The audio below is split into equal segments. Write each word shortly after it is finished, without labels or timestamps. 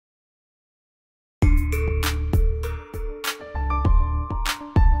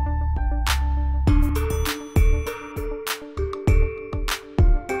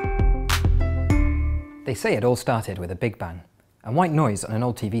They say it all started with a big bang, and white noise on an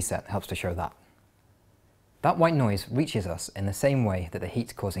old TV set helps to show that. That white noise reaches us in the same way that the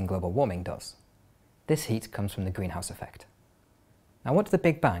heat causing global warming does. This heat comes from the greenhouse effect. Now, what do the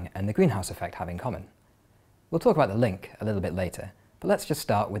Big Bang and the greenhouse effect have in common? We'll talk about the link a little bit later, but let's just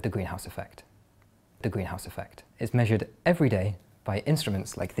start with the greenhouse effect. The greenhouse effect is measured every day by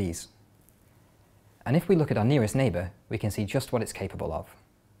instruments like these. And if we look at our nearest neighbour, we can see just what it's capable of.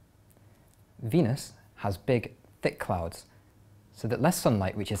 Venus has big, thick clouds, so that less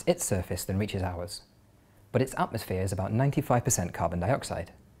sunlight reaches its surface than reaches ours. But its atmosphere is about 95% carbon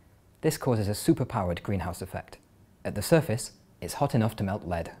dioxide. This causes a superpowered greenhouse effect. At the surface, it's hot enough to melt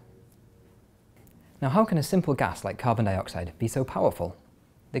lead. Now, how can a simple gas like carbon dioxide be so powerful?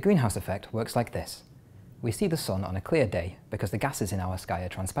 The greenhouse effect works like this. We see the sun on a clear day because the gases in our sky are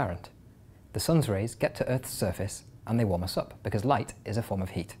transparent. The sun's rays get to Earth's surface and they warm us up because light is a form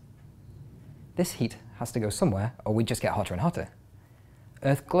of heat. This heat has to go somewhere or we'd just get hotter and hotter.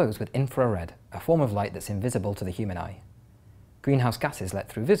 Earth glows with infrared, a form of light that's invisible to the human eye. Greenhouse gases let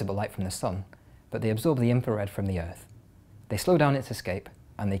through visible light from the sun, but they absorb the infrared from the Earth. They slow down its escape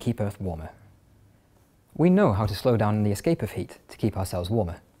and they keep Earth warmer. We know how to slow down the escape of heat to keep ourselves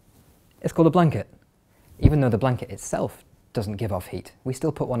warmer. It's called a blanket. Even though the blanket itself doesn't give off heat, we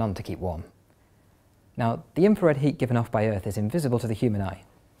still put one on to keep warm. Now, the infrared heat given off by Earth is invisible to the human eye,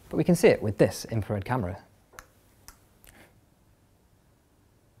 but we can see it with this infrared camera.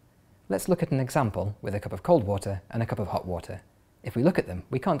 Let's look at an example with a cup of cold water and a cup of hot water. If we look at them,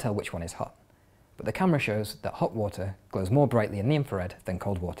 we can't tell which one is hot, but the camera shows that hot water glows more brightly in the infrared than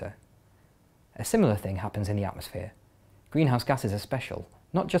cold water. A similar thing happens in the atmosphere. Greenhouse gases are special,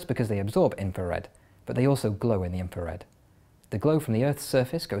 not just because they absorb infrared, but they also glow in the infrared. The glow from the Earth's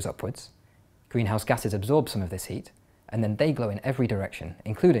surface goes upwards. Greenhouse gases absorb some of this heat, and then they glow in every direction,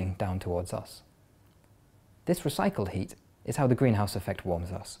 including down towards us. This recycled heat is how the greenhouse effect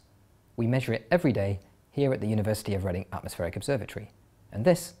warms us. We measure it every day here at the University of Reading Atmospheric Observatory, and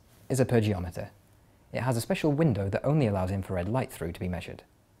this is a purgeometer. It has a special window that only allows infrared light through to be measured.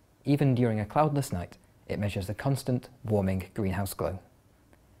 Even during a cloudless night, it measures the constant, warming greenhouse glow.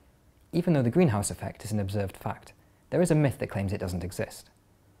 Even though the greenhouse effect is an observed fact, there is a myth that claims it doesn't exist.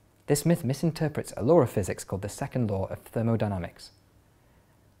 This myth misinterprets a law of physics called the second law of thermodynamics.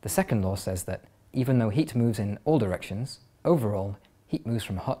 The second law says that even though heat moves in all directions, overall, heat moves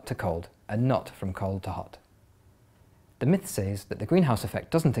from hot to cold, and not from cold to hot. The myth says that the greenhouse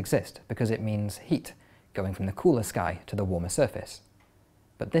effect doesn't exist because it means heat going from the cooler sky to the warmer surface.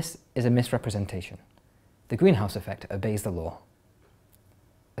 But this is a misrepresentation. The greenhouse effect obeys the law.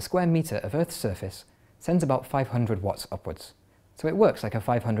 A square metre of Earth's surface sends about 500 watts upwards, so it works like a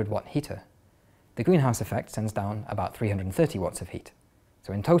 500-watt heater. The greenhouse effect sends down about 330 watts of heat,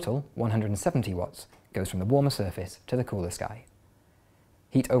 so in total 170 watts goes from the warmer surface to the cooler sky.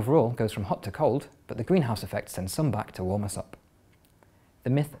 Heat overall goes from hot to cold, but the greenhouse effect sends some back to warm us up. The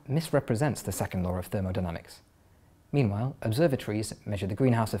myth misrepresents the second law of thermodynamics. Meanwhile, observatories measure the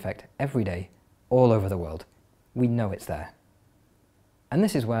greenhouse effect every day, all over the world. We know it's there. And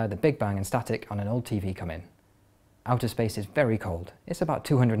this is where the Big Bang and static on an old TV come in. Outer space is very cold. It's about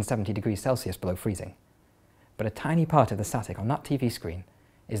 270 degrees Celsius below freezing. But a tiny part of the static on that TV screen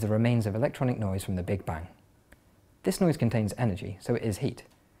is the remains of electronic noise from the Big Bang. This noise contains energy, so it is heat.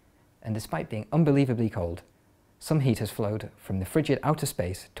 And despite being unbelievably cold, some heat has flowed from the frigid outer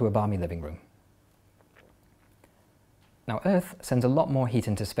space to a balmy living room. Now, Earth sends a lot more heat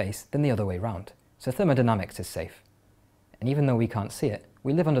into space than the other way round, so thermodynamics is safe. And even though we can't see it,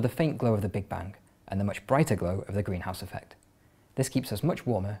 we live under the faint glow of the Big Bang and the much brighter glow of the greenhouse effect. This keeps us much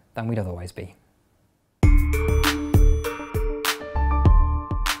warmer than we'd otherwise be.